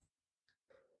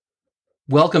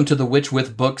Welcome to the Witch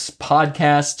with Books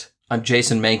podcast. I'm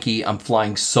Jason Mankey. I'm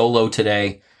flying solo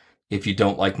today. If you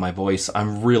don't like my voice,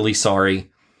 I'm really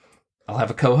sorry. I'll have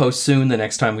a co-host soon the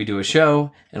next time we do a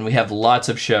show, and we have lots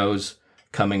of shows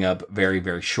coming up very,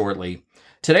 very shortly.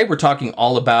 Today we're talking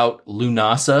all about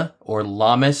Lughnasadh or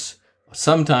Lammas,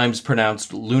 sometimes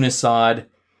pronounced Lughnasadh.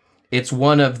 It's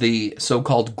one of the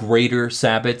so-called greater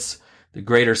Sabbats. The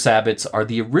greater Sabbats are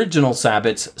the original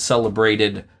Sabbats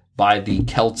celebrated by the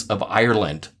Celts of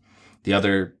Ireland. The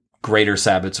other greater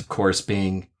Sabbats, of course,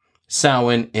 being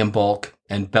Samhain, Imbolc,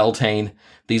 and Beltane.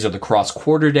 These are the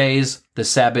cross-quarter days, the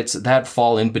Sabbats that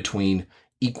fall in between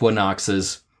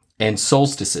equinoxes and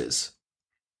solstices.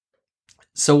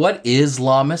 So what is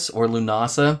Lammas or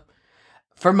Lughnasadh?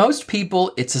 For most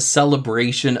people, it's a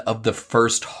celebration of the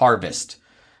first harvest.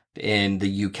 In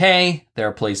the UK, there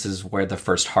are places where the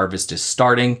first harvest is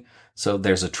starting. So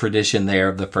there's a tradition there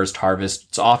of the first harvest.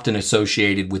 It's often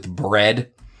associated with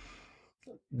bread.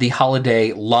 The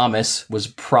holiday Lammas was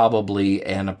probably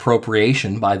an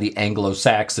appropriation by the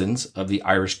Anglo-Saxons of the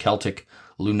Irish Celtic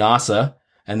Lughnasadh,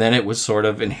 and then it was sort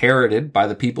of inherited by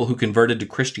the people who converted to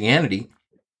Christianity.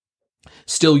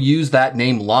 Still use that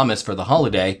name Lammas for the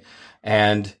holiday,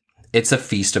 and it's a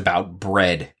feast about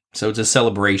bread. So it's a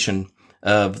celebration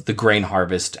of the grain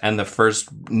harvest and the first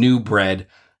new bread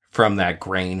from that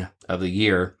grain of the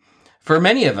year. For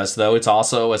many of us, though, it's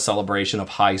also a celebration of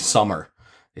high summer.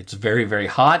 It's very, very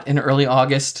hot in early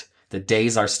August. The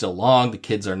days are still long. The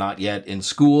kids are not yet in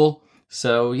school.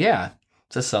 So yeah,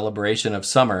 it's a celebration of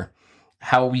summer.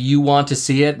 How you want to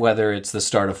see it, whether it's the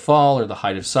start of fall or the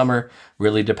height of summer,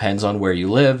 really depends on where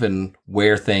you live and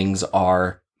where things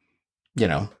are,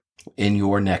 in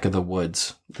your neck of the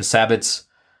woods. The Sabbats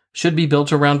should be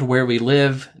built around where we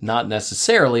live, not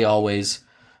necessarily always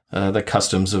the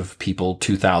customs of people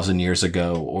 2,000 years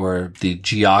ago or the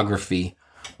geography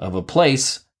of a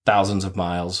place thousands of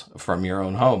miles from your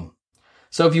own home.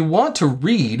 So if you want to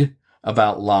read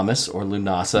about Lammas or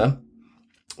Lughnasadh,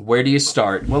 where do you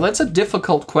start? Well, that's a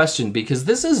difficult question because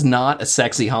this is not a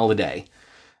sexy holiday.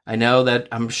 I know that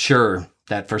I'm sure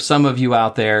that for some of you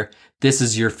out there, this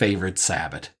is your favorite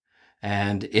Sabbat.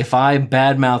 And if I'm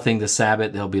bad-mouthing the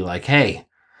Sabbat, they'll be like, hey,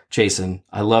 Jason,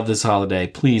 I love this holiday.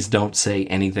 Please don't say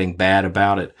anything bad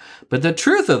about it. But the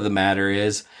truth of the matter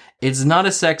is, it's not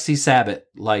a sexy Sabbat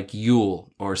like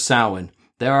Yule or Samhain.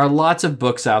 There are lots of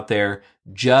books out there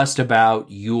just about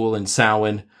Yule and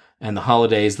Samhain and the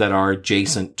holidays that are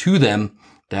adjacent to them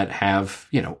that have,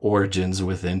 origins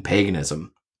within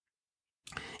paganism.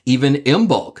 Even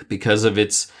Imbolc, because of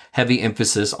its heavy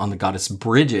emphasis on the goddess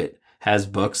Bridget, has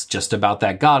books just about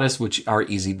that goddess, which are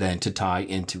easy then to tie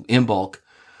into Imbolc.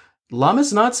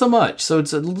 Lammas not so much, so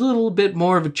it's a little bit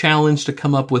more of a challenge to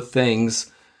come up with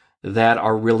things that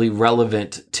are really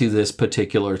relevant to this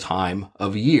particular time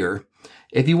of year.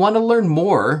 If you want to learn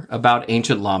more about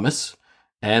ancient Lammas,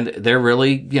 and they're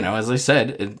really, as I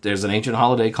said, there's an ancient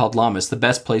holiday called Lammas. The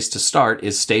best place to start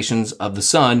is Stations of the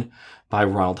Sun by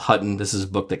Ronald Hutton. This is a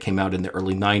book that came out in the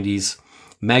early 90s.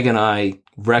 Meg and I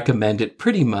recommend it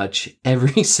pretty much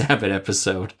every Sabbath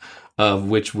episode of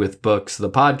Witch with Books, the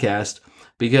podcast,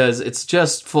 because it's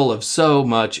just full of so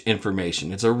much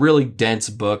information. It's a really dense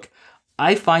book.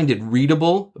 I find it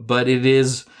readable, but it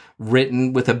is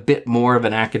written with a bit more of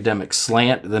an academic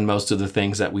slant than most of the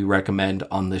things that we recommend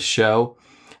on this show.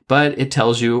 But it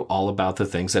tells you all about the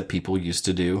things that people used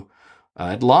to do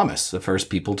at Lammas, the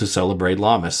first people to celebrate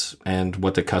Lammas, and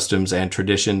what the customs and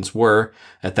traditions were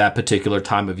at that particular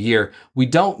time of year. We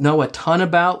don't know a ton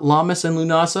about Lammas and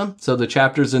Lughnasadh, so the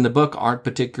chapters in the book aren't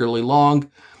particularly long.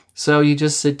 So you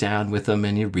just sit down with them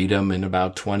and you read them in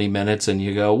about 20 minutes and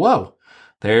you go, whoa,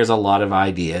 there's a lot of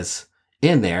ideas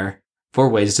in there for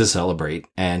ways to celebrate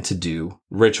and to do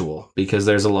ritual, because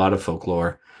there's a lot of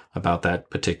folklore about that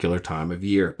particular time of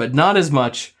year, but not as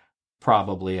much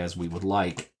probably as we would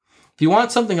like. If you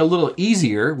want something a little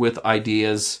easier with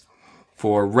ideas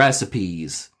for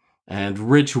recipes and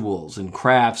rituals and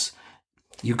crafts,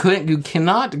 you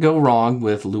cannot go wrong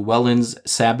with Llewellyn's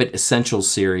Sabbat Essentials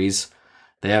series.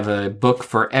 They have a book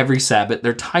for every Sabbat.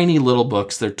 They're tiny little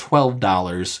books. They're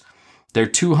 $12. They're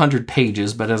 200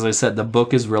 pages, but as I said, the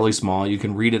book is really small. You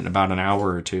can read it in about an hour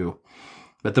or two.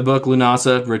 But the book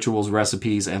Lughnasadh, Rituals,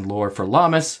 Recipes, and Lore for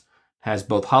Lammas has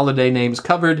both holiday names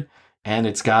covered, and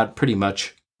it's got pretty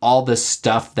much all the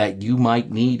stuff that you might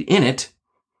need in it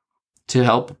to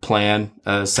help plan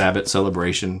a Sabbat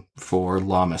celebration for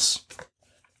Lammas.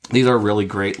 These are really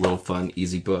great, little fun,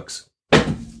 easy books.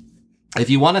 If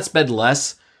you want to spend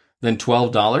less than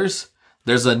 $12,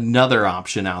 there's another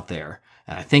option out there.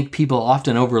 And I think people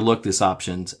often overlook this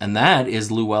option, and that is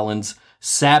Llewellyn's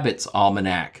Sabbath's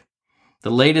Almanac. The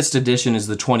latest edition is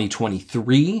the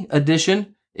 2023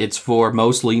 edition. It's for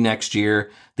mostly next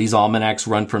year. These almanacs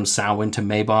run from Samhain to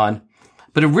Mabon.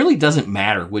 But it really doesn't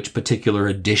matter which particular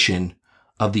edition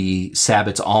of the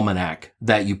Sabbat's almanac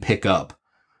that you pick up.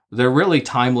 They're really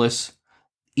timeless.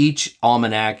 Each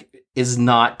almanac is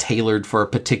not tailored for a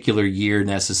particular year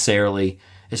necessarily.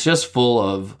 It's just full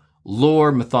of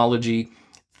lore, mythology,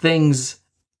 things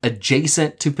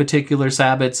adjacent to particular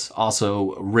Sabbats,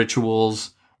 also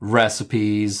rituals,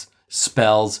 recipes,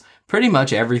 spells, pretty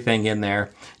much everything in there.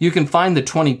 You can find the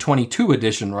 2022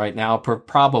 edition right now for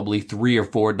probably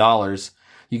 $3 or $4.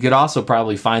 You could also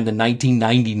probably find the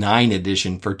 1999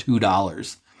 edition for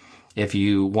 $2 if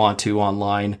you want to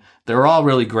online. They're all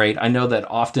really great. I know that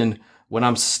often when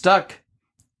I'm stuck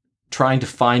trying to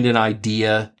find an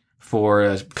idea for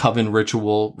a coven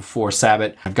ritual for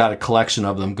Sabbat, I've got a collection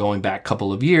of them going back a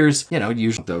couple of years,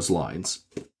 using those lines.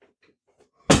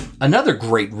 Another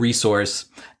great resource,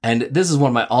 and this is one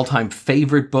of my all-time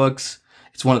favorite books.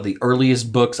 It's one of the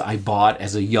earliest books I bought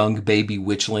as a young baby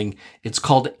witchling. It's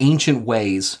called Ancient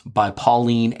Ways by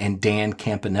Pauline and Dan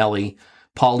Campanelli.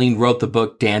 Pauline wrote the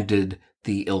book. Dan did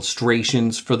the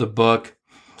illustrations for the book.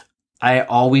 I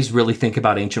always really think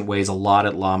about Ancient Ways a lot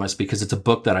at Lammas because it's a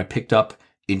book that I picked up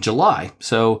in July.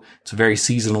 So it's very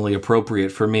seasonally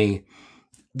appropriate for me.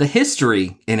 The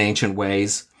history in Ancient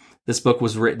Ways, this book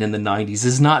was written in the 90s,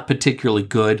 is not particularly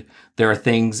good. There are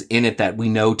things in it that we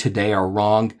know today are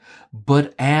wrong.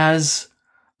 But as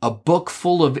a book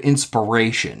full of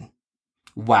inspiration,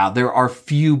 wow, there are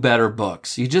few better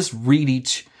books. You just read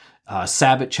each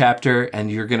Sabbat chapter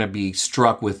and you're going to be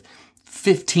struck with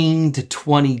 15 to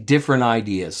 20 different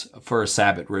ideas for a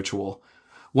Sabbat ritual.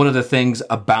 One of the things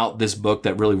about this book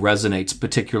that really resonates,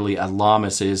 particularly at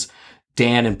Lammas, is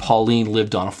Dan and Pauline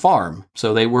lived on a farm.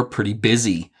 So they were pretty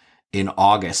busy in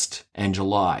August and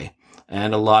July.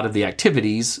 And a lot of the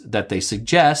activities that they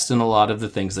suggest and a lot of the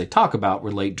things they talk about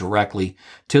relate directly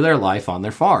to their life on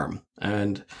their farm.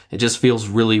 And it just feels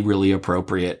really, really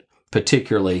appropriate,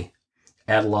 particularly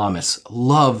at Lammas.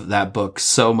 Love that book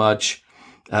so much.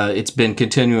 It's been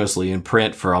continuously in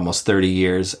print for almost 30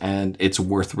 years, and it's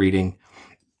worth reading.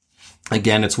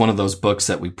 Again, it's one of those books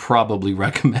that we probably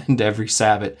recommend every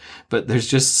Sabbath, but there's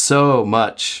just so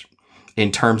much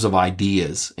in terms of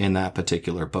ideas in that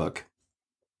particular book.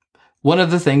 One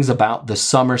of the things about the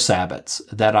summer Sabbats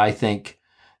that I think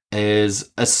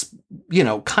is,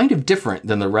 kind of different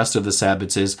than the rest of the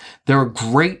Sabbats is they're a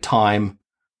great time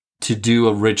to do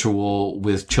a ritual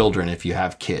with children if you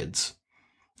have kids.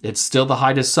 It's still the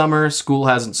height of summer, school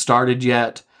hasn't started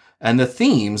yet, and the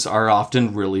themes are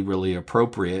often really, really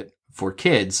appropriate for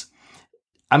kids.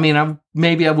 I mean,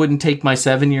 maybe I wouldn't take my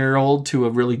 7-year-old to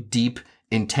a really deep,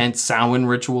 intense Samhain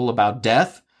ritual about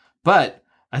death, but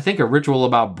I think a ritual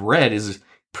about bread is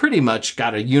pretty much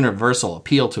got a universal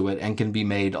appeal to it and can be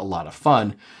made a lot of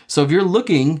fun. So if you're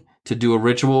looking to do a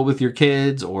ritual with your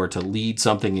kids or to lead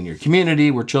something in your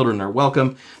community where children are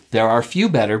welcome, there are few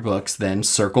better books than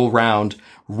Circle Round,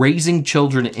 Raising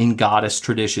Children in Goddess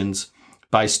Traditions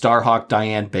by Starhawk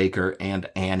Diane Baker and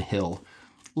Anne Hill.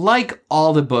 Like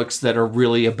all the books that are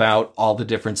really about all the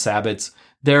different Sabbats,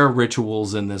 there are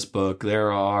rituals in this book.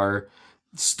 There are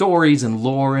stories and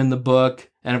lore in the book,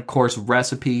 and of course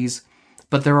recipes.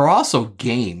 But there are also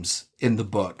games in the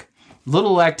book.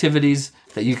 Little activities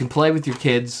that you can play with your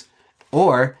kids,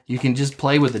 or you can just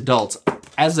play with adults.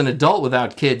 As an adult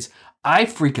without kids, I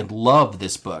freaking love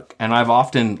this book, and I've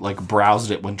often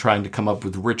browsed it when trying to come up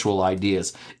with ritual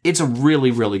ideas. It's a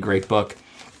really, really great book.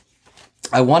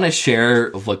 I want to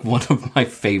share one of my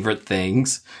favorite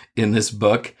things in this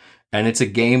book, and it's a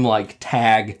game like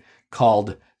tag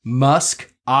called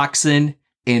Musk Oxen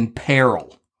in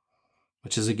Peril,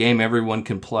 which is a game everyone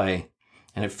can play.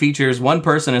 And it features one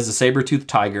person as a saber-toothed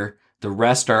tiger. The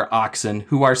rest are oxen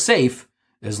who are safe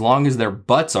as long as their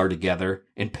butts are together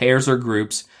in pairs or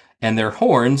groups, and their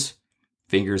horns,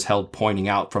 fingers held pointing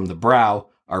out from the brow,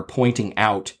 are pointing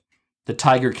out. The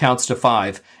tiger counts to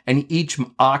 5, and each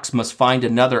ox must find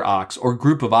another ox or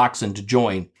group of oxen to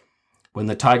join. When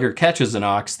the tiger catches an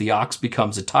ox, the ox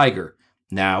becomes a tiger.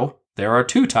 Now, there are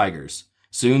 2 tigers.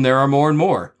 Soon there are more and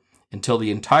more, until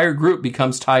the entire group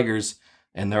becomes tigers,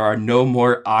 and there are no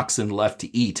more oxen left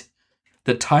to eat.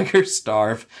 The tigers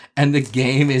starve, and the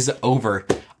game is over.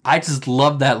 I just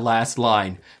love that last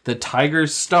line. The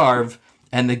tigers starve,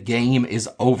 and the game is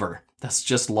over. That's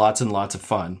just lots and lots of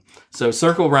fun. So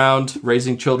Circle Round,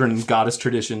 Raising Children in Goddess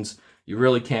Traditions. You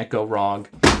really can't go wrong.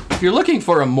 If you're looking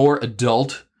for a more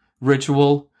adult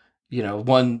ritual,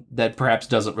 one that perhaps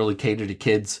doesn't really cater to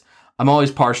kids, I'm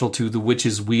always partial to The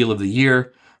Witch's Wheel of the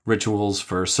Year, rituals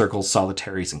for circles,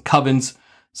 solitaries, and covens.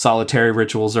 Solitary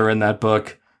rituals are in that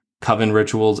book. Coven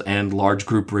rituals and large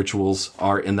group rituals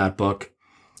are in that book.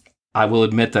 I will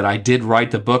admit that I did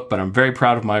write the book, but I'm very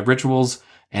proud of my rituals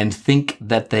and think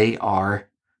that they are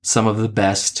some of the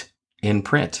best in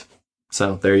print.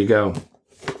 So there you go.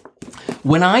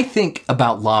 When I think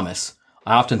about Lammas,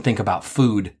 I often think about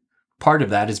food. Part of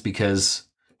that is because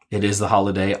it is the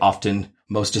holiday, often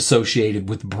most associated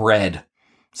with bread.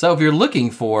 So if you're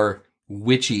looking for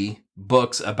witchy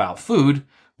books about food,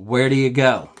 where do you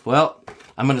go? Well,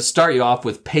 I'm going to start you off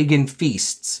with Pagan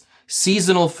Feasts,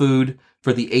 Seasonal Food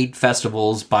for the 8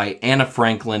 Festivals by Anna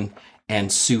Franklin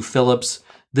and Sue Phillips.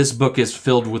 This book is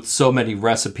filled with so many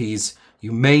recipes.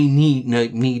 You may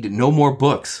need no more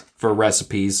books for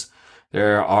recipes.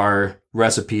 There are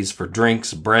recipes for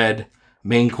drinks, bread,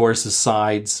 main courses,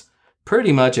 sides,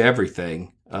 pretty much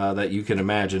everything that you can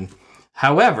imagine.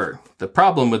 However, the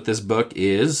problem with this book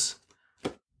is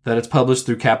that it's published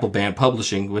through Capitol Band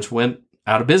Publishing, which went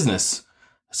out of business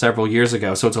several years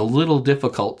ago. So it's a little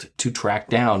difficult to track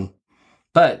down.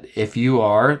 But if you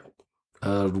are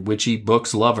a witchy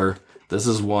books lover, this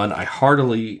is one I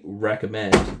heartily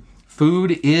recommend.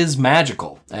 Food is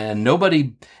magical, and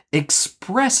nobody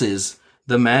expresses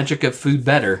the magic of food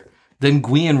better than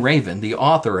Gwion Raven, the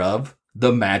author of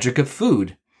The Magic of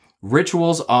Food,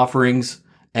 Rituals, Offerings,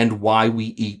 and Why We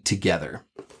Eat Together.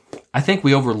 I think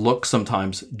we overlook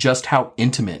sometimes just how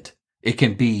intimate it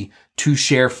can be to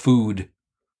share food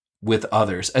with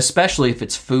others, especially if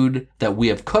it's food that we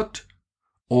have cooked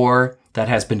or that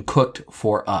has been cooked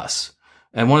for us.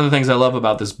 And one of the things I love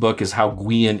about this book is how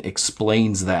Gwion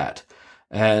explains that.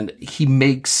 And he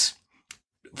makes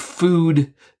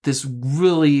food this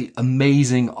really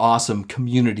amazing, awesome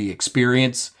community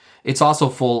experience. It's also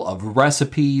full of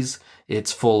recipes.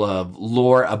 It's full of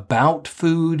lore about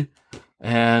food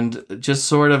and just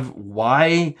sort of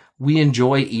why we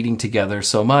enjoy eating together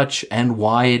so much and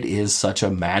why it is such a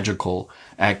magical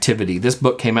activity. This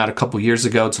book came out a couple years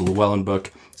ago. It's a Llewellyn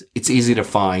book. It's easy to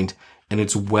find, and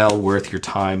it's well worth your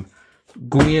time.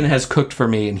 Gwion has cooked for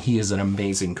me, and he is an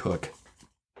amazing cook.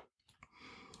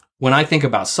 When I think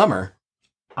about summer,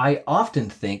 I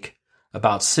often think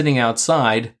about sitting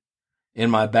outside in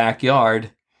my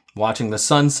backyard, watching the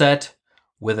sunset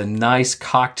with a nice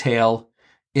cocktail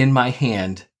in my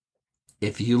hand.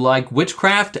 If you like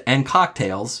witchcraft and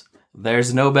cocktails,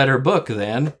 there's no better book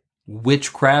than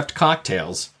Witchcraft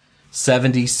Cocktails,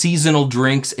 70 Seasonal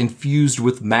Drinks Infused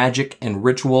with Magic and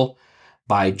Ritual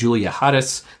by Julia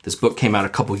Hadas. This book came out a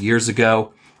couple years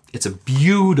ago. It's a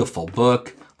beautiful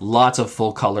book, lots of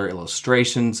full color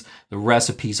illustrations. The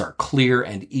recipes are clear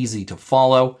and easy to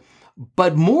follow.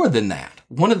 But more than that,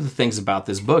 one of the things about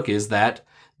this book is that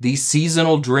these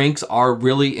seasonal drinks are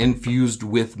really infused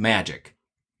with magic.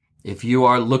 If you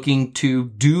are looking to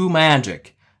do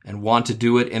magic and want to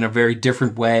do it in a very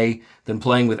different way than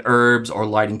playing with herbs or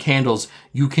lighting candles,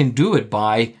 you can do it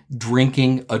by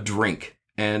drinking a drink.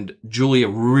 And Julia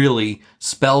really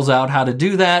spells out how to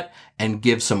do that and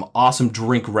gives some awesome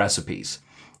drink recipes.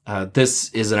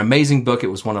 This is an amazing book. It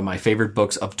was one of my favorite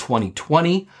books of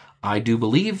 2020, I do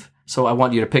believe. So I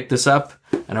want you to pick this up,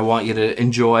 and I want you to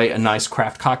enjoy a nice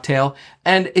craft cocktail.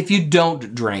 And if you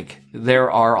don't drink,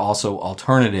 there are also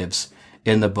alternatives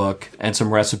in the book and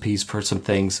some recipes for some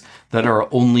things that are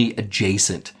only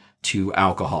adjacent to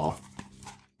alcohol.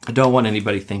 I don't want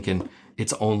anybody thinking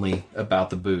it's only about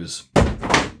the booze.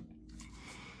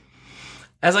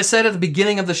 As I said at the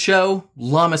beginning of the show,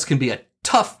 Lammas can be a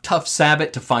tough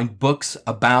Sabbat to find books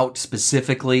about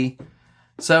specifically.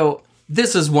 So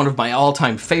this is one of my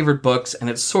all-time favorite books, and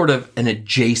it's sort of an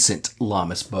adjacent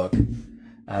Lammas book.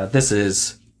 This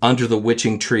is Under the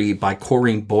Witching Tree by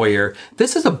Corinne Boyer.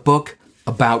 This is a book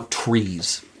about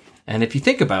trees. And if you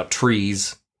think about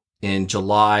trees in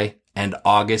July and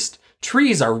August,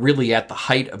 trees are really at the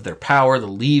height of their power. The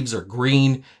leaves are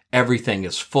green. Everything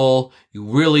is full. You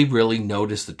really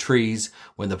notice the trees.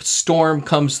 When the storm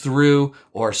comes through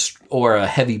or a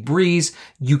heavy breeze,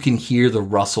 you can hear the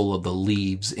rustle of the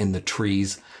leaves in the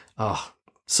trees.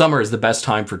 Summer is the best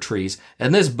time for trees,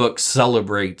 and this book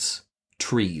celebrates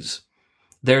trees.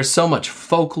 There's so much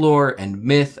folklore and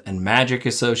myth and magic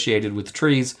associated with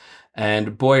trees,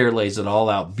 and Boyer lays it all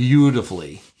out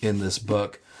beautifully in this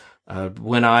book.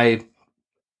 When I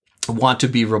want to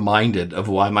be reminded of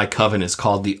why my coven is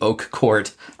called the Oak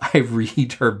Court, I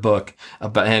read her book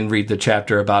and read the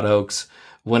chapter about oaks.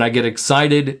 When I get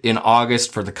excited in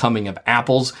August for the coming of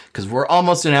apples, because we're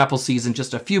almost in apple season,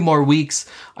 just a few more weeks,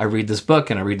 I read this book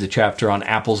and I read the chapter on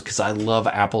apples because I love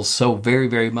apples so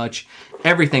very much.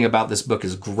 Everything about this book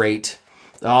is great.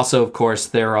 Also, of course,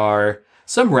 there are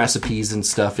some recipes and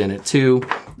stuff in it too.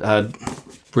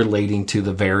 relating to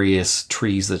the various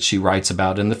trees that she writes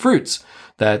about and the fruits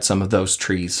that some of those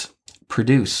trees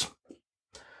produce.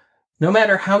 No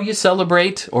matter how you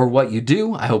celebrate or what you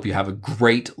do, I hope you have a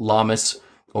great Lammas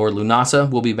or Lughnasadh.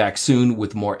 We'll be back soon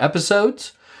with more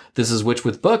episodes. This is Witch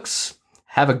with Books.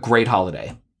 Have a great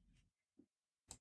holiday.